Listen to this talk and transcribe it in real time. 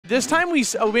this time we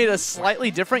made a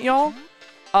slightly different, y'all.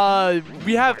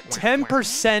 We have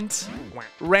 10%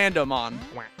 random on.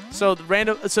 So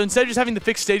So instead of just having the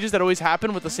fixed stages that always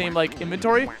happen with the same like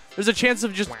inventory, there's a chance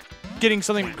of just getting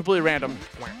something completely random.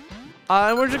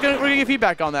 And we're gonna get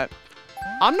feedback on that.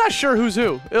 I'm not sure who's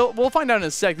who. We'll find out in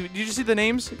a sec. Did you see the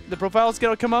names? The profiles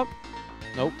come up?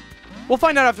 Nope. We'll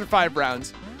find out after 5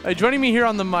 rounds. Joining me here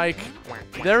on the mic,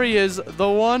 there he is, the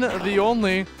one, the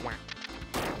only,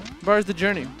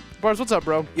 BarsTheJourney. Bars, what's up,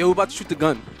 bro? Yo, we're about to shoot the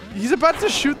gun. He's about to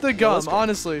shoot the gun,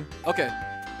 honestly. Okay.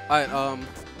 All right,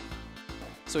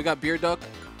 so we got Beer Duck.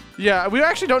 Yeah, we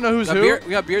actually don't know who's who.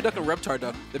 We got Beer Duck and Reptar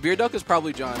Duck. The Beer Duck is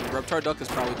probably John. Reptar Duck is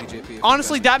probably DJP.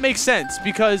 Honestly, that makes sense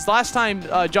because last time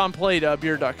John played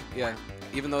Beer Duck. Yeah,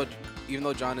 even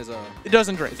though John is a... It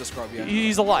doesn't drink. He's a scrub, yeah.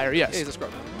 He's a liar, yes. Yeah, he's a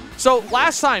scrub. So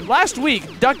last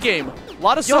week, Duck game, a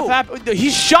lot of stuff happened.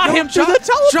 He shot him through the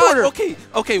teleporter. John,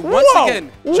 okay, once again,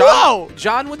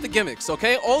 John with the gimmicks,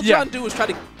 okay? All John do is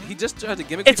he just tried to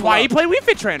gimmick. It's why he played Wii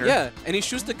Fit Trainer. Yeah, and he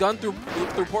shoots the gun through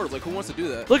portals. Like, who wants to do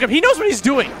that? Look, he knows what he's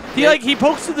doing. He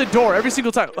pokes through the door every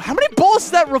single time. How many bullets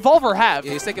does that revolver have?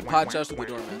 Yeah, he's taking pot shots through the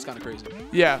door, man. It's kind of crazy.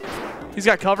 Yeah. He's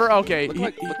got cover? Okay. Looking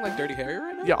like Dirty Harry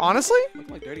right now? Yeah, honestly?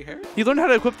 Looking like Dirty Harry? He learned how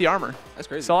to equip the armor. That's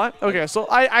crazy. Saw it? Okay, so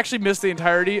I actually missed the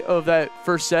entirety of that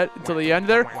first set until the end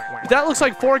there. That looks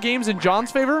like 4 games in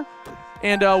John's favor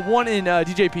and 1 in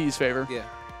DJP's favor. Yeah.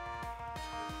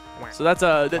 So that's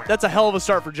a hell of a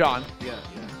start for John. Yeah.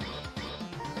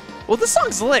 Well, this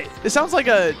song's lit. It sounds like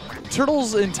a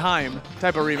Turtles in Time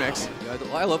type of remix.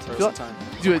 Yeah, I love Turtles in Time.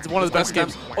 Dude, it's one of the best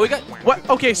games. Oh, we got... What?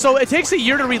 Okay, so it takes a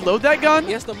year to reload that gun?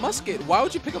 Yes, the musket. Why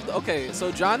would you pick up the... Okay,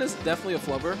 so John is definitely a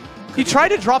flubber. He tried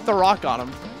to drop the rock on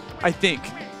him, I think.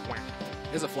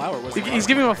 There's a flower. He's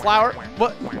giving him a flower.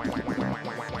 What?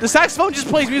 The saxophone just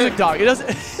plays music, dog. It doesn't...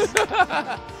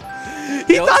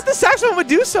 He thought the saxophone would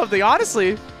do something,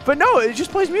 honestly. But no, it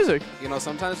just plays music. You know,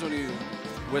 sometimes when you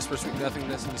whisper sweet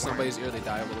nothingness into somebody's ear, they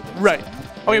die a little bit. Right.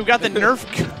 Okay, we got the Nerf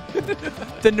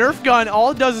the Nerf gun.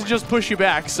 All it does is just push you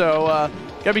back, so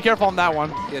gotta be careful on that one.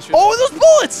 Yeah, sure. Oh, those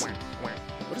bullets!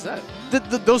 What is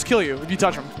that? Those kill you if you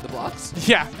touch them. The blocks?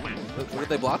 Yeah. What did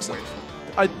they block so?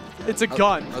 It's a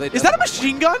gun. Is that a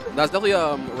machine gun? That's definitely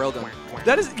a railgun.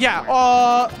 That is, yeah.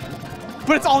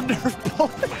 But it's all Nerf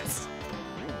bullets.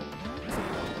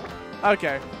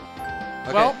 Okay.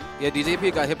 Well, yeah,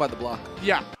 DJP got hit by the block.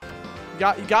 Yeah.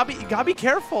 You gotta be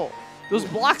careful. Those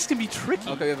blocks can be tricky.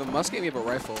 Okay, we have a musket, we have a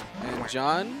rifle, and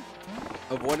John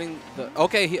avoiding the.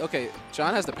 Okay,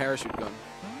 John has the parachute gun.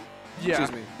 Yeah.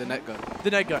 Excuse me, the net gun.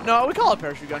 The net gun. No, we call it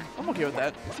parachute gun. I'm okay with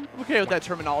that. I'm okay with that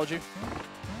terminology.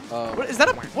 What is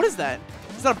that? What is that?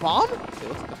 Is that a bomb? It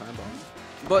looks like a time bomb.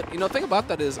 But you know, the thing about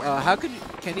that is, how could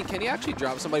can he actually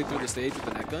drop somebody through the stage with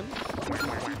the net gun?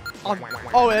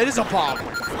 Oh, it is a bomb.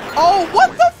 Oh,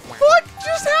 what the fuck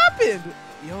just happened?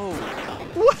 Yo.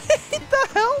 What the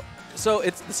hell? So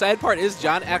the sad part is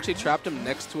John actually trapped him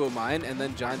next to a mine, and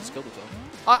then John just killed himself.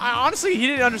 I honestly, he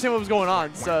didn't understand what was going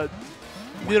on. So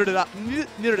neither did I.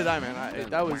 Neither did I, man.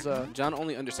 That was. John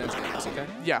only understands games. Okay.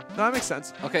 Yeah. No, that makes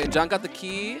sense. Okay, John got the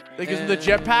key. That gives him the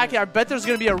jetpack. Yeah, I bet there's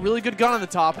gonna be a really good gun on the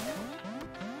top.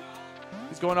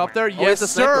 He's going up there. Yes,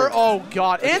 sir. Oh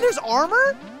God. Okay. And there's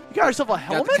armor. You got yourself a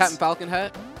helmet. Got the Captain Falcon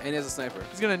hat, and he has a sniper.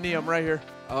 He's gonna knee him right here.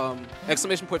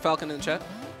 Exclamation point Falcon in the chat.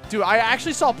 Dude, I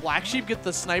actually saw Black Sheep get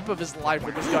the snipe of his life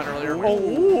with this gun earlier.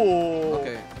 Oh.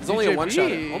 Okay. It's only a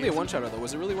one-shotter. Only a one-shotter, though.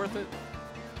 Was it really worth it?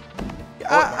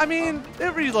 I mean,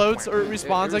 it reloads or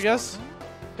respawns, I guess.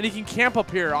 And he can camp up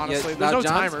here, honestly. There's no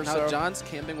timer, so. Now John's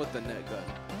camping with the net gun.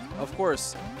 Of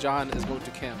course, John is going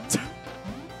to camp.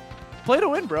 Play to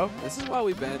win, bro. This is why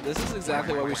we ban. This is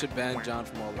exactly why we should ban John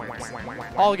from all games.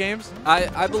 All games?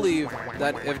 I believe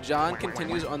that if John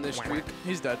continues on this streak,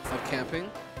 he's dead. Of camping,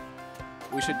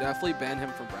 we should definitely ban him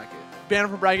from bracket. Ban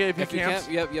him from bracket if he camps?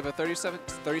 You have a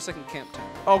 30-second camp time.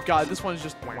 Oh God, this one's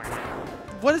just.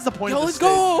 What is the point of this stage?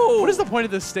 Let's go! What is the point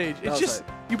of this stage? It's just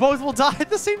you both will die at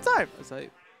the same time. It's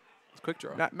like quick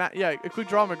draw. Yeah, a quick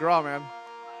draw McGraw, man.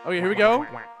 Okay, here we go.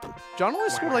 John only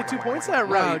scored like 2 points that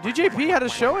round. DJP had a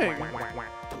showing.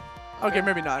 Okay,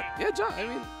 maybe not. Yeah, John. I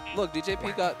mean, look,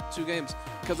 DJP got 2 games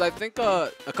because I think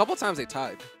a couple times they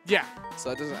tied. Yeah. So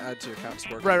that doesn't add to your count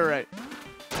score. Right.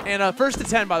 And first to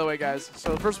 10, by the way, guys.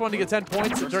 So the first one to get 10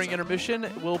 points during intermission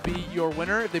will be your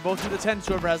winner. If they both do the 10,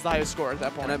 whoever has the highest score at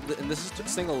that point. And this is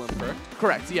single limb, correct?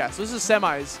 Correct, yeah. So this is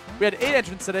semis. We had 8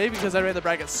 entrants today because I ran the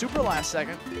bracket super last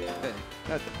second.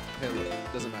 Hey, look,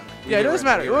 it doesn't matter. It doesn't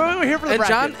matter. We're here for the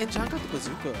bracket. And John got the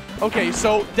bazooka. Okay,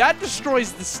 so that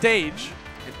destroys the stage.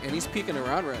 And he's peeking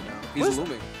around right now. He's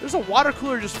looming. There's a water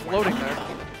cooler just floating there.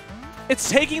 It's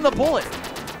taking the bullet.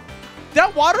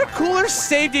 That water cooler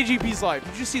saved DJP's life.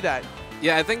 Did you see that?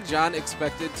 Yeah, I think John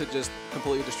expected to just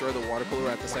completely destroy the water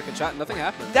cooler at the second shot. Nothing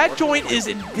happened. That joint is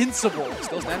invincible.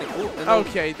 Still standing. Ooh,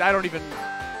 okay, I don't even...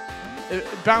 It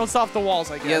bounced off the walls,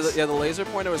 I guess. Yeah, the laser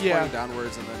pointer was pointing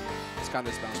downwards, and then it's kind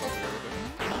of just bounced off a little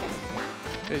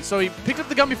bit. Okay, so he picked up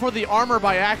the gun before the armor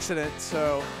by accident,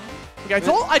 so... Okay,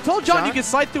 I told John you could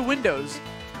slide through windows,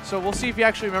 so we'll see if he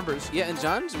actually remembers. Yeah, and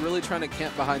John's really trying to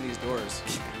camp behind these doors.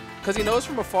 Because he knows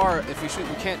from afar if you shoot,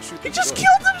 you can't shoot. He just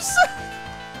killed himself!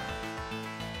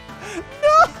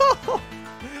 No!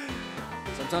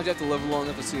 Sometimes you have to live long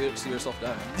enough to see yourself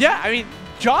die. Yeah, I mean,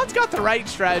 John's got the right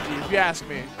strategy, if you ask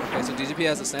me. Okay, so DJP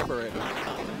has a sniper right now.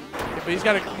 Yeah, but he's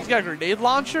got a grenade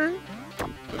launcher.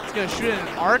 He's gonna shoot in an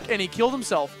arc, and he killed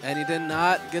himself. And he did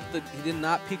not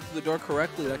peek through the door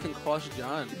correctly. That can cost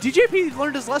John. DJP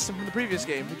learned his lesson from the previous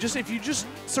game. If you just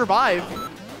survive,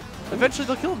 eventually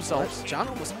they'll kill themselves. John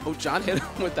almost. Oh, John hit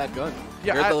him with that gun.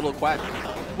 Yeah, the little quack.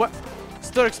 What?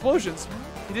 They're explosions.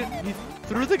 He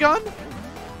threw the gun.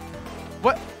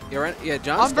 What? Yeah,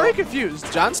 John's I'm very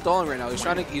confused. John's stalling right now. He's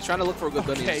trying to look for a good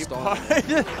gun. He's stalling.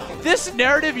 This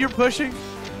narrative you're pushing.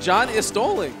 John is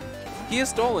stalling. He is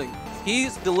stalling.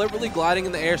 He's deliberately gliding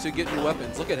in the air so he can get new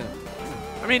weapons. Look at him.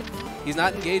 I mean, he's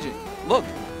not engaging. Look,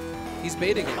 he's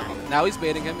baiting him. Now he's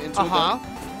baiting him into a gun.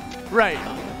 Right.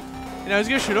 And now he's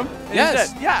gonna shoot him. And yes.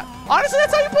 He's dead. Yeah. Honestly,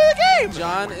 that's how you play the game.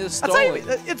 John is stalling.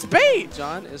 It's bait.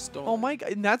 John is stalling. Oh my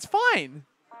god, and that's fine.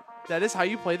 That is how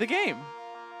you play the game.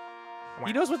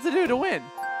 He knows what to do to win.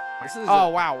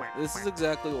 Wow. This is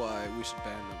exactly why we should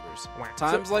ban numbers.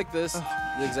 Times like this,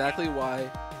 exactly why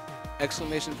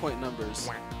exclamation point numbers.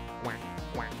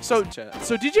 So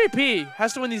DJP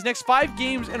has to win these next 5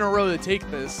 games in a row to take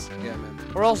this. Yeah, man.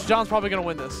 Or else John's probably gonna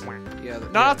win this. Yeah.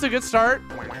 Not off to a good start.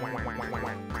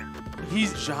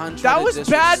 John. That was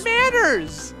bad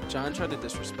manners. John tried to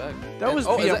disrespect. That was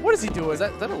BM. What is he doing? Is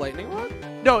that a lightning rod?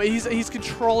 No, he's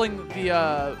controlling the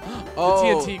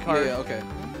TNT card. Yeah, okay.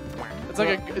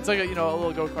 It's like a a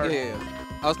little go kart. Yeah.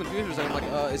 I was confused for a second.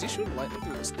 I'm like, is he shooting lightning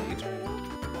through the stage?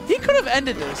 He could have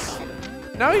ended this.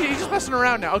 Now he's just messing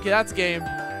around now. Okay, that's game.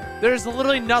 There's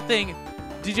literally nothing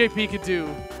DJP could do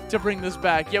to bring this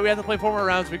back. Yeah, we have to play 4 more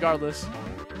rounds regardless.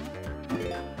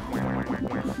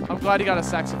 I'm glad he got a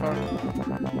saxophone.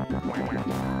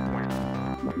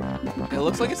 It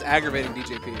looks like it's aggravating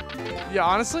DJP. Yeah,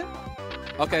 honestly.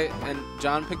 Okay, and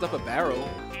John picked up a barrel.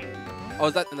 Oh,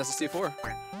 and that's a C4.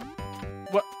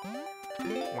 What?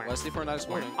 Why is C4 not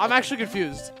exploding? I'm actually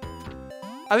confused.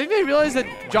 I think they realized that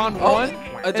John won,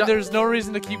 and there's no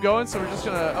reason to keep going, so we're just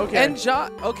gonna And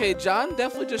John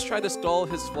definitely just tried to stall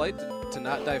his flight to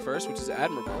not die first, which is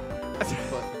admirable.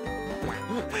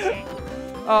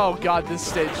 Oh god, this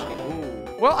stage.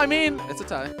 Ooh. Well, I mean, it's a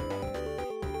tie.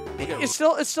 It's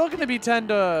still gonna be 10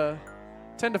 to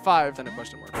 5. 10 to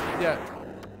question mark. Yeah.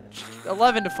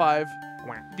 11 to 5.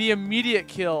 The immediate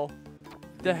kill,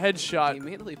 the headshot.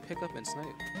 Immediately pick up and snipe.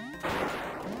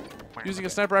 Using a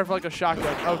sniper rifle like a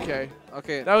shotgun. Okay.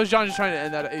 Okay. That was John just trying to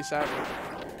end that ASAP.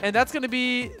 And that's going to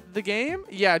be the game.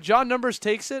 Yeah, John Numbers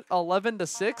takes it 11 to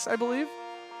 6, I believe.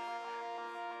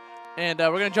 And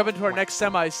we're going to jump into our next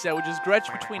semi set, which is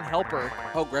Gretch between Helper.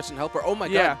 Oh, Gretch and Helper. Oh my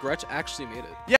god, Gretch actually made it. Yeah.